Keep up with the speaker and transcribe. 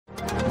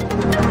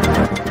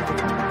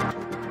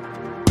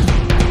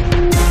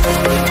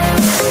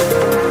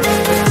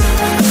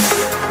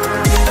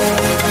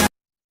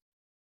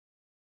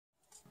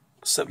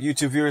What's up,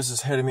 YouTube viewers?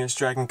 It's Jeremias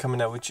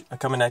coming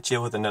at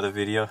you with another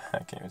video. I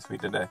can't even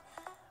speak today.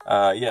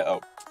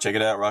 Check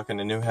it out, rocking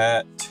the new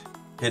hat.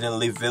 Hidden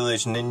Leaf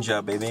Village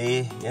Ninja,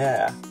 baby.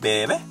 Yeah,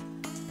 baby.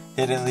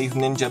 Hidden Leaf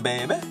Ninja,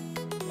 baby.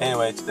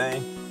 Anyway, today,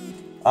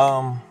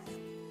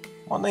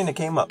 one thing that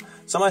came up.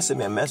 Somebody sent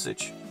me a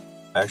message.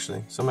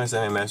 Actually, somebody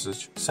sent me a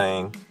message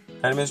saying,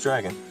 Jeremias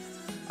Dragon,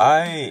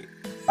 I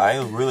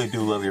really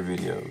do love your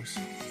videos.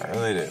 I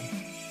really do.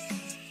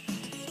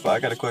 But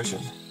I got a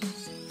question.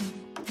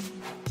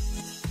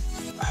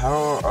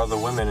 How are the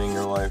women in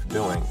your life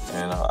doing?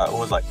 And I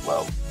was like,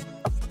 well,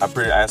 I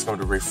asked him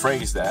to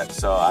rephrase that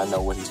so I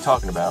know what he's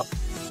talking about.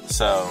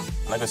 So, I'm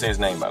not gonna say his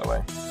name, by the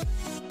way.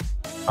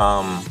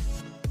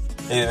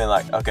 He didn't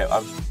like, okay,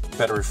 I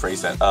better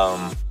rephrase that.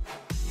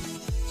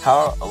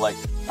 How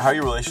are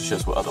your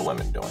relationships with other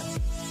women doing?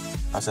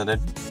 I said,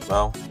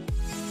 well,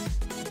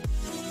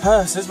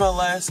 since my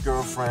last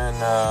girlfriend,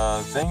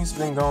 things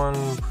been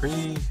going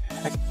pretty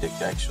hectic,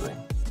 actually.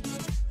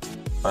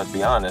 But to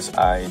be honest,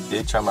 I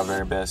did try my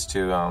very best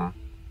to,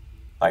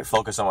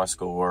 focus on my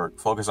schoolwork,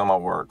 focus on my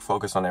work,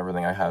 focus on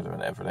everything I have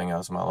and everything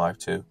else in my life,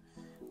 too.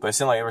 But it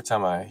seemed like every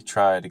time I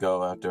tried to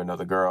go after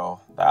another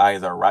girl, they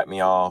either write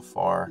me off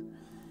or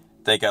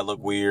think I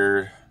look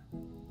weird,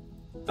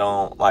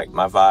 don't like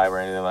my vibe or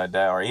anything like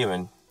that, or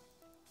even,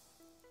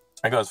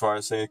 I go as far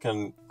as say it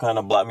can kind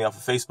of block me off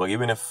of Facebook,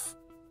 even if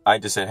I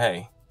just said,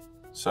 hey.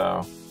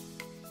 So,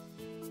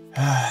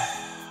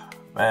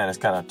 man, it's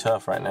kind of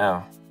tough right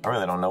now. I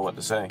really don't know what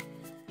to say.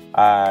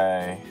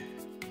 I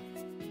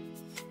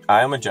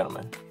am a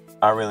gentleman.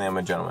 I really am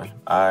a gentleman.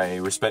 I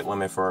respect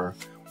women for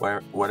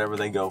whatever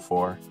they go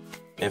for.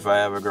 If I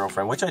have a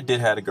girlfriend, which I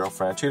did have a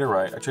girlfriend, I treat her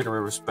right. I treat her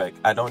with respect.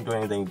 I don't do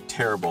anything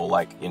terrible,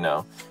 like,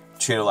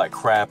 treat her like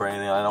crap or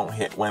anything. I don't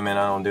hit women.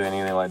 I don't do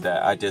anything like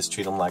that. I just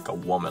treat them like a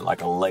woman,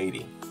 like a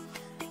lady.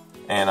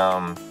 And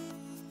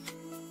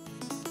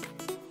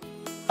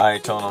I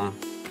told them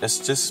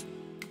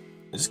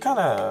it's kind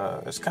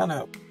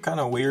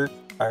of weird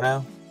right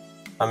now.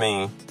 I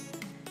mean,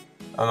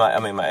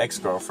 my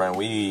ex-girlfriend,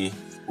 we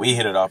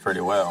hit it off pretty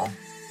well.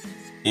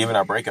 Even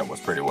our breakup was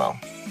pretty well.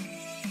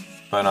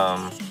 But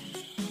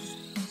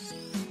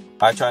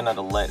I try not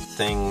to let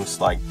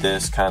things like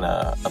this kind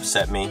of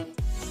upset me.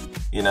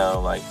 Even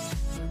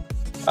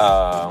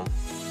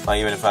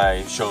if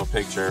I show a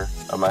picture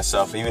of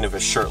myself, even if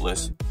it's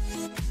shirtless.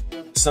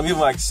 Some people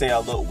might say I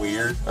look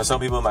weird, or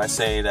some people might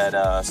say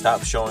that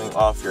stop showing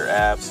off your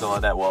abs, stuff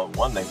like that. Well,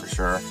 one thing for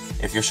sure,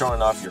 if you're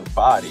showing off your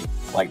body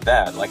like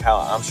that, like how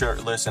I'm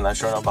shirtless and I'm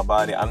showing off my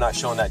body, I'm not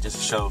showing that just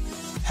to show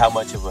how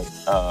much of a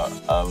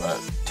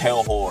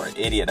tailhole or an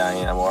idiot I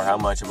am, or how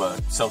much of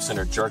a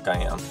self-centered jerk I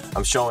am.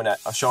 I'm showing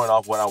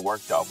off what I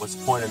worked off. What's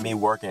the point of me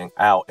working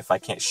out if I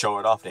can't show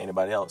it off to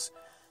anybody else?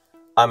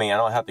 I mean, I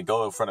don't have to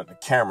go in front of the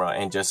camera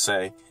and just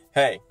say,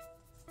 hey,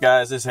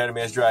 guys, this is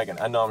Jeremias Dragon.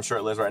 I know I'm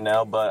shirtless right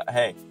now, but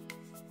hey,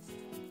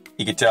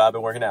 you can tell I've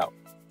been working out.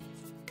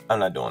 I'm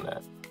not doing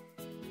that.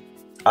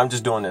 I'm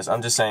just doing this.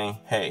 I'm just saying,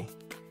 hey,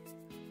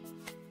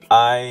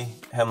 I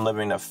am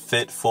living a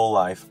fit, full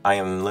life. I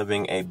am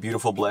living a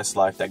beautiful, blessed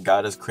life that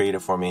God has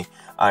created for me.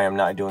 I am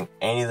not doing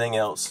anything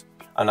else.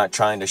 I'm not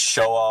trying to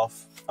show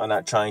off. I'm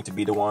not trying to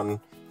be the one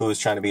who is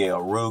trying to be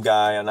a rude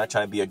guy. I'm not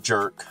trying to be a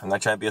jerk. I'm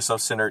not trying to be a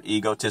self-centered,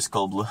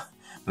 egotistical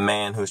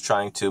man who's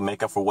trying to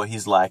make up for what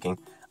he's lacking.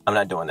 I'm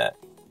not doing that.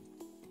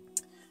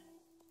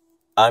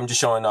 I'm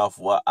just showing off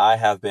what I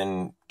have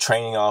been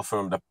training off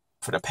for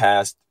the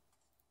past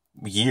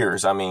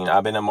years. I mean,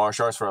 I've been in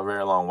martial arts for a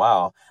very long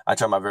while. I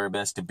try my very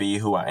best to be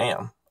who I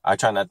am. I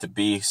try not to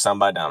be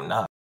somebody that I'm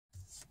not.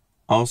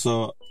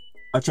 Also,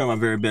 I try my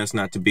very best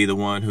not to be the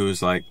one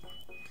who's like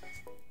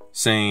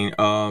saying,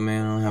 oh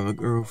man, I don't have a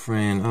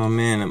girlfriend. Oh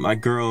man, my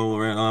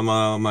girl,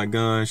 oh my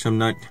gosh, I'm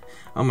not,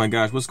 oh my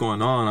gosh, what's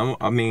going on?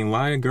 I mean,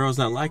 why are girls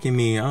not liking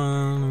me?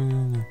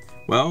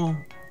 Well,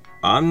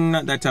 I'm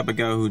not that type of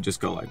guy who just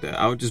go like that.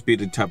 I would just be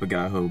the type of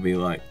guy who would be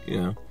like,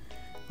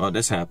 well,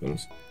 this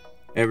happens.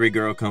 Every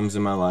girl comes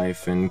in my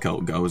life and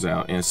goes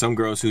out. And some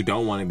girls who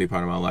don't want to be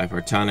part of my life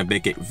are trying to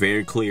make it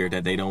very clear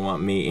that they don't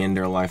want me in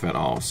their life at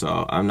all.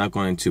 So I'm not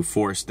going to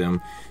force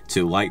them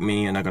to like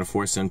me. I'm not going to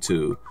force them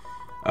to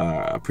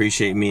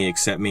appreciate me,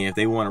 accept me. If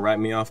they want to write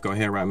me off, go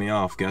ahead and write me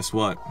off. Guess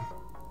what?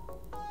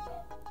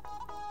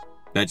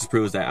 That just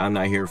proves that I'm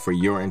not here for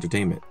your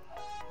entertainment.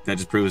 That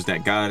just proves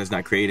that God has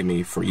not created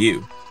me for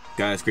you.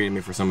 God has created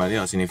me for somebody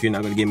else. And if you're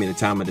not going to give me the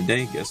time of the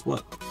day, guess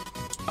what?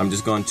 I'm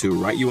just going to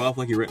write you off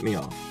like you ripped me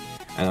off.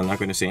 And I'm not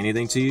going to say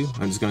anything to you.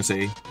 I'm just going to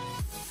say,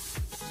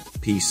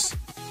 peace,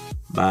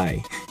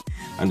 bye.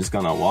 I'm just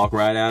going to walk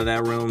right out of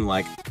that room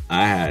like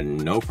I had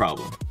no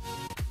problem.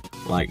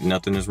 Like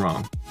nothing is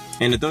wrong.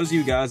 And to those of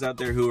you guys out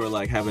there who are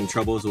like having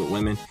troubles with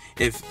women,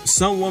 if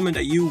some woman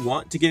that you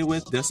want to get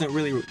with doesn't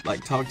really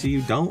like talk to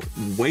you, don't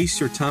waste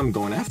your time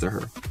going after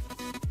her.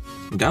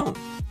 Don't.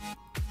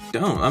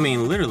 I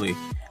mean, literally.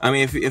 I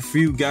mean, if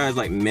you guys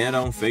like met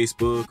on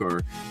Facebook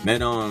or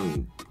met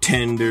on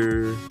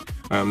Tinder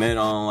or met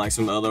on like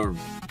some other,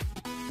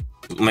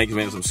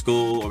 maybe some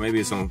school or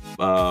maybe some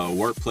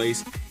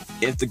workplace,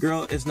 if the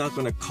girl is not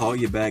going to call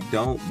you back,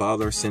 don't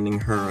bother sending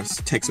her a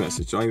text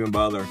message. Don't even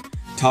bother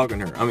talking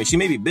to her. I mean, she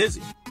may be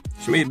busy.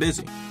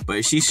 But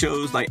if she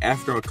shows like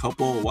after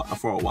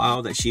for a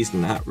while that she's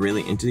not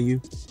really into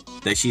you,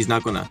 that she's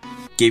not going to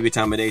give you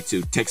time of day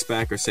to text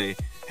back or say,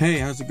 hey,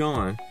 how's it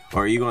going?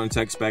 Or are you going to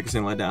text back or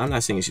something like that? I'm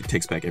not saying you should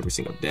text back every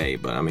single day,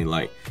 but I mean,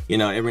 like, you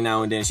know, every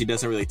now and then she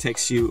doesn't really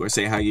text you or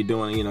say how you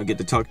doing, you know, get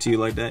to talk to you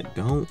like that.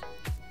 Don't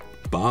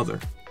bother.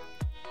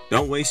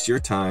 Don't waste your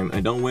time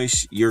and don't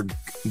waste your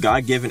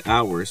God-given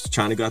hours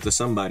trying to go after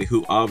somebody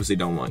who obviously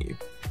don't want you.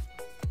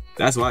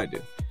 That's what I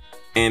do.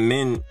 And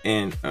men,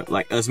 and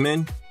like us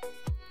men,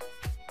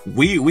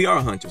 we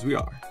are hunters. We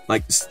are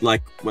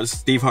like what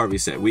Steve Harvey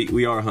said.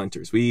 We are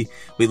hunters. We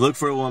look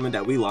for a woman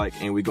that we like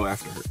and we go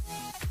after her.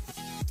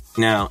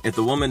 Now, if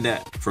the woman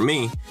that, for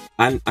me,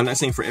 I'm not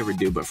saying for every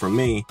dude, but for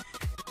me,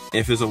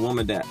 if it's a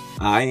woman that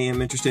I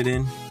am interested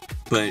in,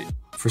 but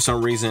for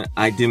some reason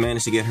I do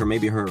manage to get her,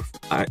 maybe her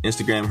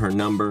Instagram, her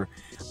number,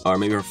 or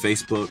maybe her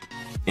Facebook,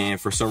 and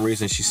for some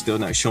reason she's still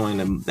not showing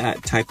them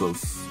that type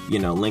of, you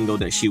know, lingo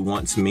that she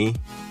wants me,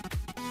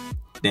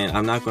 then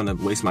I'm not going to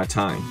waste my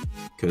time,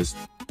 because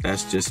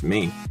that's just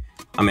me.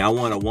 I mean, I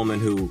want a woman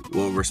who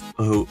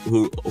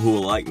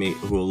will like me,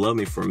 who will love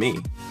me for me,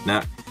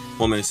 not a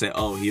woman to say,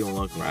 oh, he don't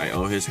look right,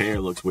 oh, his hair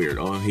looks weird,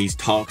 oh, he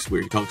talks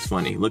weird, he talks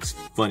funny, he looks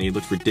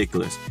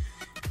ridiculous,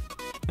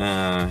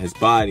 his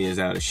body is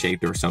out of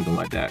shape or something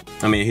like that.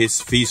 I mean,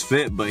 he's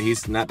fit, but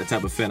he's not the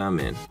type of fit I'm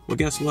in. Well,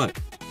 guess what?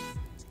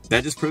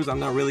 That just proves I'm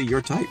not really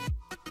your type.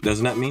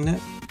 Doesn't that mean that?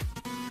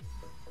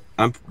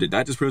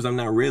 That just proves I'm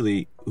not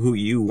really who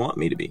you want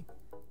me to be.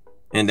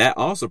 And that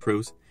also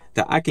proves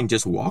that I can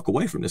just walk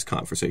away from this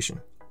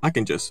conversation. I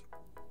can just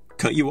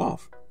cut you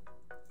off.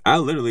 I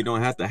literally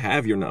don't have to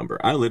have your number.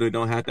 I literally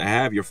don't have to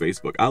have your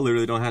Facebook. I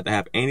literally don't have to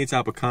have any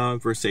type of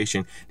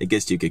conversation that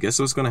gets to you. Because guess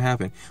what's going to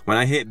happen? When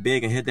I hit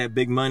big and hit that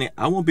big money,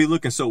 I won't be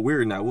looking so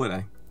weird now, would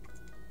I?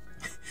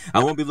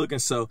 I won't be looking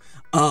so,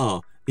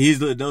 oh, he's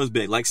the nose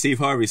big. Like Steve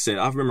Harvey said,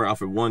 I remember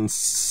off of one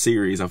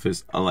series of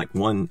his, like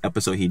one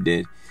episode he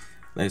did.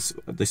 Let's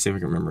see if I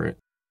can remember it.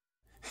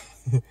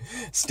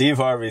 Steve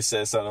Harvey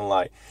said something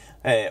like,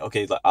 hey,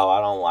 okay, oh,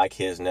 I don't like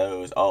his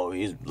nose. Oh,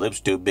 his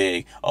lips too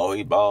big. Oh,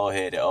 he's bald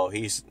headed. Oh,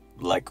 he's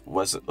like,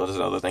 what's the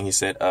other thing he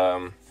said?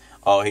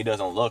 Oh, he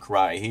doesn't look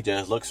right. He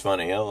just looks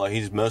funny. Oh, like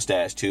his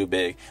mustache too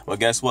big. Well,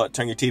 guess what?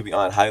 Turn your TV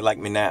on. How do you like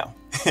me now?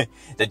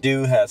 The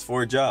dude has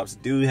 4 jobs.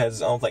 The dude has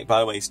his own plate.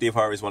 By the way, Steve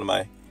Harvey is one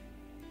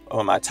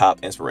of my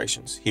top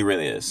inspirations. He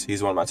really is.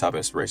 He's one of my top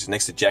inspirations.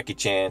 Next to Jackie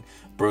Chan,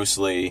 Bruce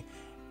Lee,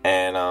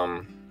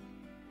 and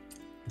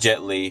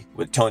Jet Li,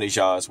 with Tony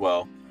Jaa as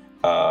well.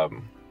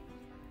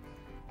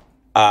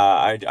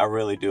 I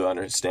really do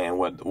understand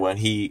when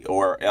he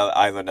or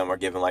either of them are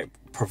given like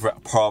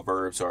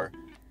proverbs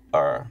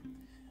or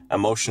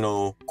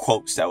emotional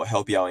quotes that will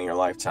help you out in your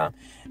lifetime.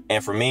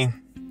 And for me,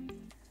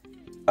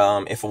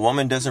 if a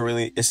woman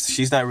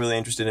she's not really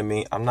interested in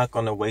me, I'm not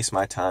going to waste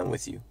my time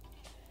with you.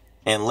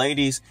 And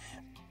ladies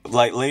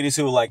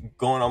who are like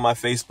going on my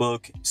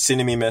Facebook,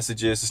 sending me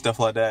messages and stuff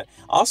like that.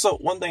 Also,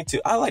 one thing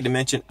too, I like to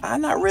mention,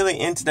 I'm not really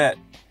into that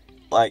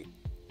like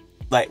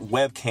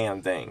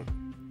webcam thing.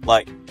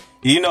 Like,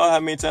 you know how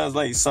many times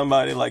like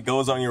somebody like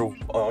goes on your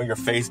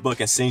Facebook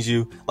and sends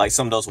you like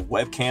some of those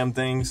webcam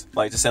things,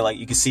 like to say like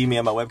you can see me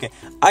on my webcam.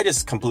 I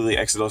just completely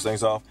exit those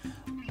things off.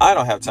 I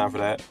don't have time for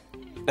that.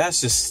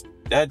 That's just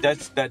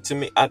that to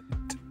me.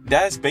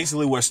 That's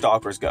basically where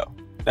stalkers go.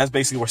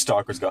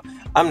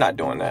 I'm not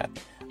doing that.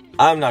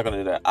 I'm not gonna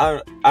do that.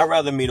 I'd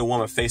rather meet a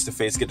woman face to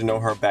face, get to know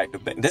her back to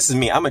back. This is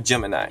me. I'm a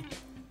Gemini,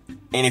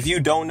 and if you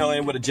don't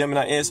know what a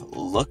Gemini is,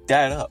 look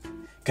that up,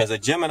 because a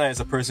Gemini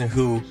is a person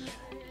who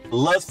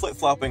loves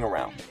flip-flopping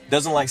around,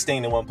 doesn't like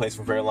staying in one place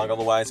for very long,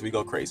 otherwise we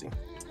go crazy.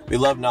 We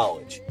love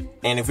knowledge,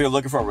 and if we're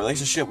looking for a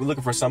relationship, we're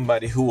looking for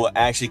somebody who will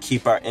actually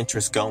keep our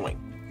interests going,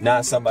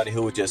 not somebody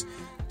who would just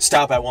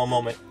stop at one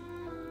moment,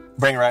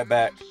 bring it right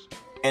back,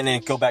 and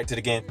then go back to it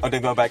again, or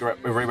then go back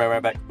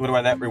right back. What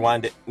about that?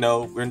 Rewind it.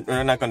 No,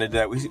 we're not going to do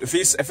that. If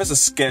it's a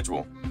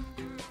schedule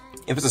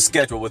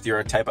with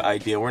your type of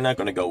idea, we're not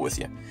going to go with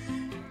you.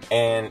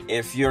 And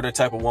if you're the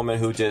type of woman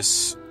who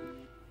just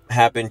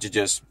happened to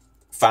just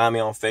find me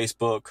on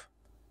Facebook,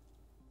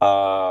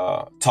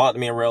 talk to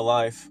me in real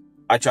life,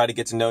 I try to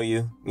get to know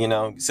you,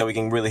 so we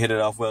can really hit it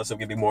off well, so we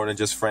can be more than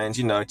just friends,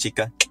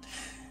 chica,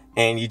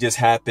 and you just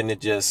happen to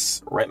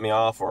just write me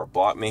off or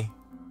block me,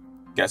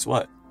 guess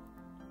what?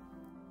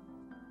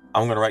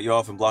 I'm going to write you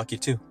off and block you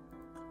too.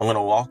 I'm going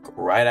to walk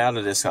right out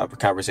of this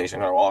conversation.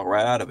 I'm going to walk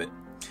right out of it,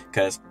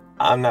 because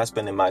I'm not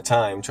spending my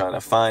time trying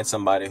to find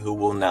somebody who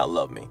will not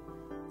love me.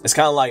 It's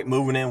kind of like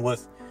moving in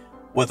with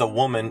a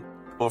woman.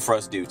 Well, for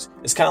us dudes,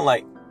 it's kind of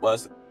like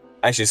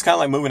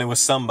moving in with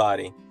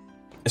somebody.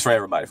 It's for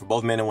everybody, for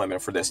both men and women,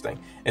 for this thing.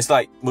 It's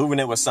like moving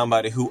in with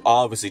somebody who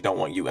obviously don't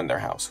want you in their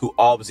house, who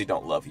obviously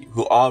don't love you,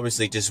 who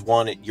obviously just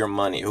wanted your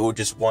money, who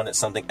just wanted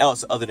something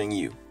else other than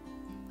you.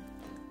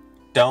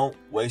 Don't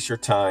waste your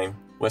time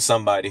with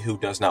somebody who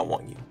does not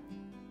want you.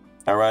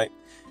 All right?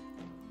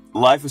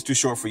 Life is too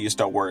short for you to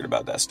start worried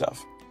about that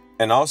stuff.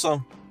 And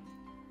also,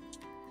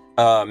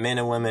 men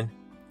and women,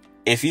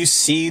 if you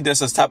see there's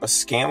this type of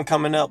scam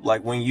coming up,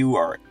 like when you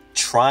are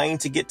trying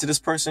to get to this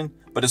person,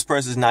 but this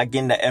person is not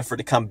getting the effort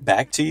to come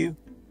back to you,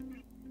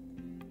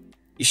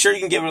 you sure you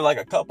can give it like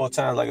a couple of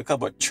times, like a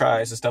couple of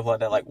tries and stuff like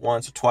that, like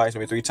once or twice,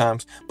 maybe 3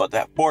 times. But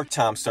that 4th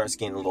time starts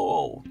getting a little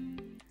old.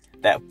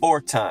 That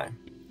 4th time.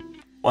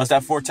 Once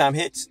that 4th time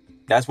hits,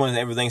 that's when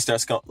everything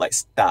starts going, like,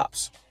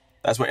 stops.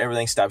 That's where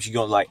everything stops. You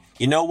go like,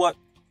 you know what?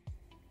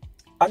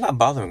 I'm not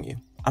bothering you.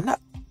 I'm not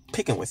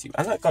picking with you.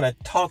 I'm not going to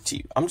talk to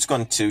you. I'm just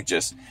going to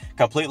just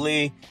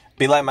completely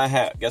be like my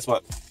hat. Guess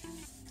what?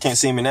 Can't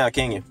see me now,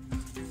 can you?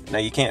 No,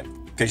 you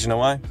can't. Because you know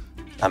why?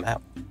 I'm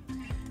out.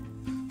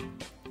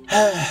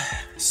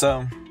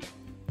 So,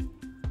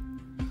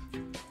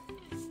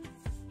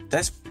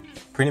 that's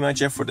pretty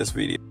much it for this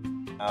video.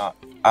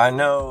 I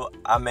know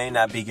I may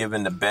not be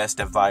giving the best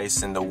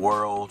advice in the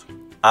world.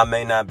 I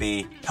may not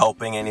be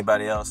helping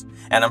anybody else.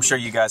 And I'm sure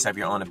you guys have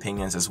your own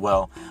opinions as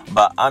well.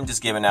 But I'm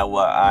just giving out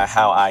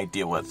how I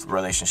deal with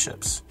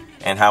relationships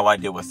and how I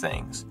deal with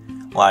things.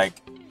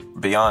 Like,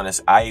 be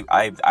honest, I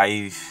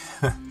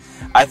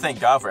thank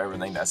God for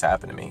everything that's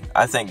happened to me.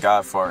 I thank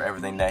God for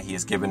everything that He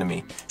has given to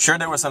me. Sure,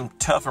 there were some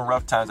tough and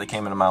rough times that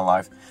came into my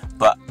life,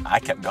 but I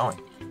kept going.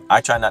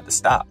 I tried not to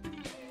stop.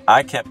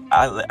 I kept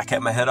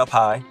my head up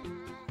high.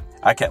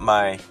 I kept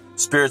my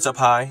spirits up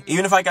high.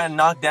 Even if I got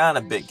knocked down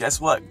a bit, guess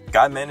what?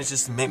 God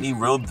manages to make me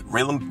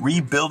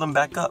rebuild them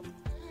back up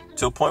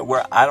to a point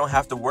where I don't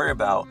have to worry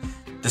about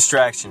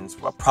distractions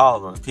or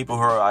problems, people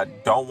who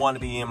don't want to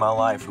be in my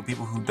life, or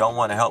people who don't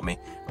want to help me.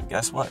 But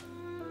guess what?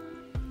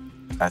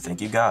 I thank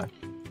you, God.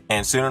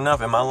 And soon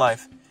enough in my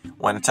life,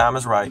 when the time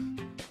is right,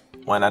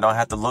 when I don't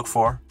have to look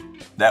for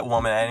that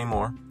woman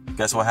anymore,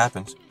 guess what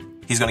happens?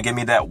 He's going to give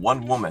me that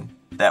one woman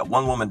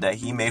that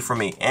He made for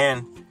me.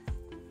 And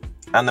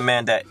I'm the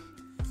man that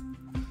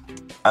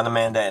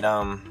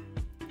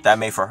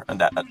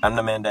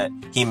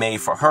He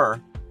made for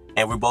her,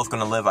 and we're both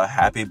gonna live a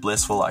happy,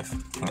 blissful life.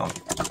 Hang on,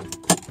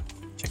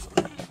 check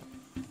something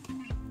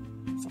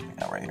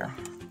out right here.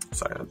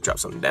 Sorry, I dropped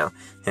something down.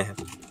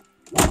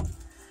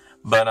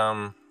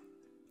 But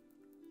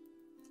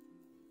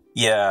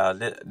yeah,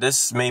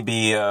 this may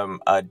be a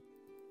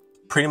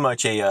pretty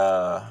much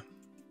a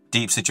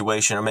deep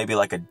situation, or maybe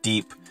like a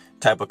deep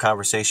type of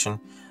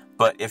conversation.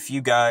 But if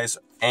you guys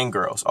and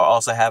girls are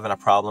also having a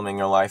problem in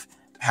your life,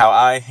 how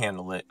I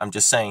handle it, I'm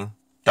just saying,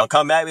 don't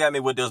come at me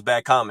with those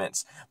bad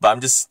comments, but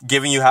I'm just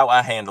giving you how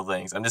I handle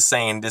things. I'm just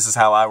saying this is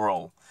how I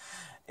roll.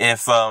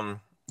 If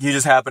you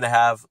just happen to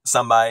have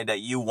somebody that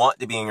you want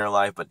to be in your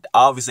life, but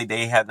obviously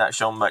they have not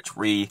shown much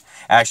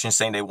reaction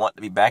saying they want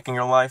to be back in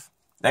your life,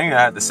 then you're going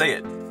to have to say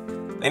it.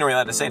 They don't really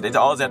have to say it.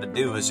 All they have to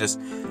do is just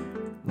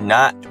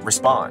not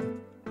respond.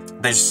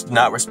 They just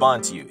not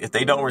respond to you. If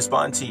they don't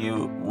respond to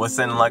you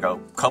within like a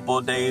couple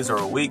of days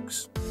or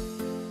weeks,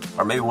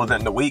 or maybe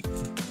within the week,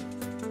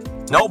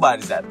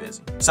 nobody's that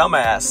busy.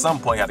 Somebody at some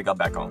point got to go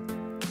back home.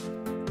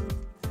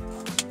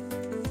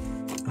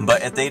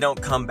 But if they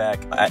don't come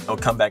back or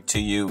come back to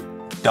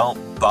you,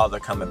 don't bother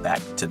coming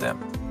back to them.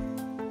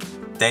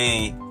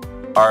 They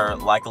are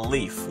like a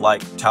leaf,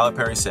 like Tyler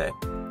Perry said.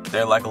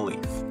 They're like a leaf,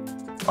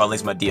 or at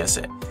least Medea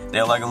said.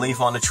 They're like a leaf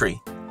on a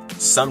tree.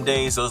 Some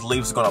days those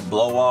leaves are gonna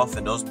blow off,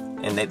 and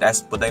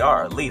that's what they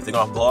are, a leaf. They're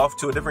gonna blow off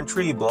to a different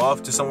tree, blow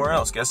off to somewhere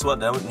else. Guess what?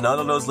 None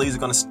of those leaves are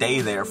gonna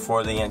stay there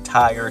for the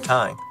entire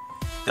time.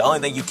 The only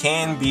thing you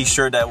can be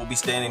sure that will be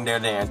standing there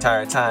the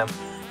entire time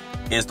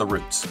is the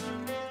roots,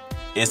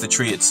 is the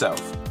tree itself,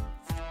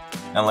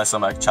 unless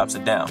somebody chops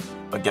it down.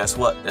 But guess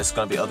what? There's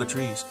gonna be other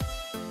trees.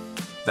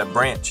 That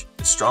branch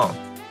is strong.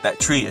 That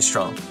tree is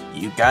strong.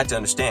 You got to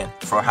understand.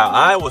 For how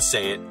I will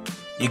say it,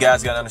 you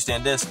guys gotta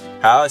understand this.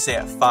 How I say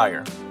it,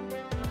 fire.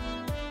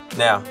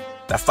 Now,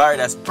 that fire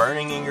that's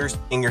burning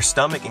in your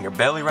stomach, in your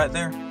belly right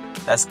there,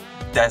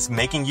 that's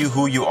making you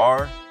who you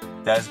are,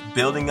 that's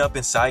building up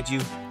inside you,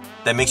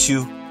 that makes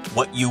you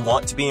what you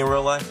want to be in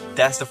real life,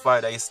 that's the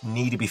fire that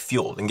needs to be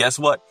fueled. And guess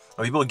what?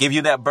 When people give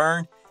you that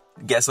burn,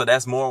 guess what?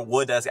 That's more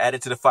wood that's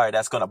added to the fire.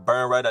 That's going to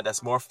burn right up.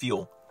 That's more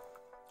fuel.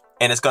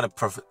 And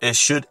it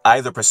should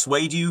either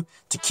persuade you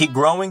to keep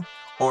growing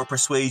or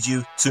persuade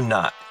you to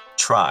not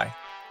try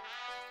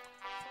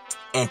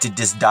and to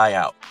just die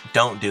out.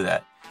 Don't do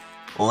that.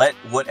 Let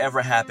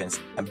whatever happens,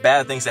 and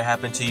bad things that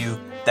happen to you,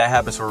 that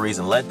happens for a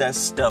reason. Let that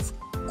stuff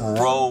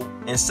grow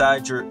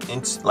inside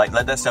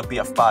let that stuff be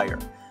a fire.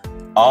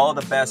 All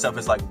the bad stuff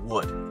is like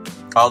wood.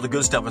 All the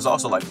good stuff is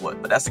also like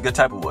wood, but that's the good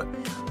type of wood.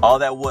 All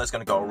that wood is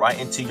going to go right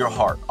into your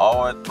heart,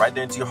 all right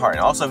there into your heart,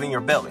 and also in your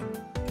belly,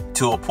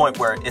 to a point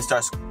where it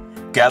starts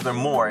gathering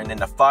more, and then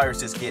the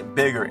fires just get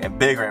bigger and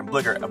bigger and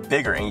bigger and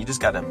bigger, and you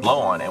just got to blow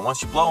on it. And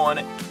once you blow on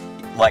it,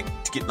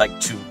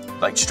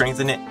 to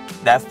strengthen it,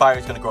 that fire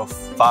is going to grow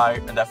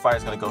and that fire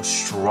is going to go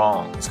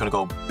strong. It's going to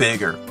go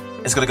bigger.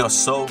 It's going to go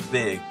so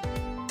big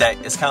that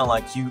it's kind of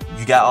like you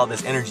got all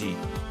this energy,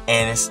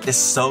 and it's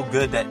so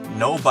good that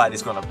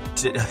nobody's going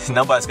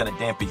to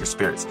dampen your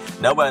spirits.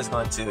 Nobody's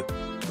going to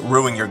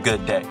ruin your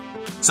good day.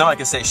 Somebody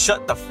can say,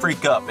 shut the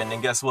freak up, and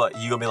then guess what?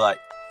 You're going to be like,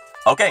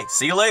 okay,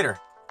 see you later.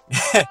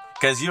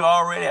 because you're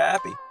already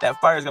happy.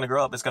 That fire is going to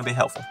grow up. It's going to be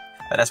helpful.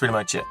 That's pretty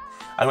much it.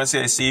 I'm going to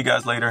say see you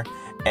guys later,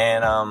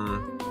 and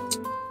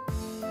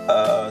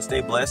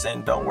stay blessed,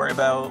 and don't worry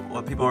about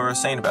what people are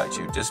saying about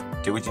you. Just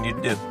do what you need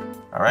to do.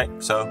 All right?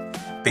 So,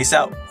 peace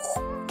out.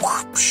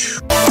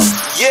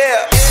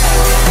 Yeah.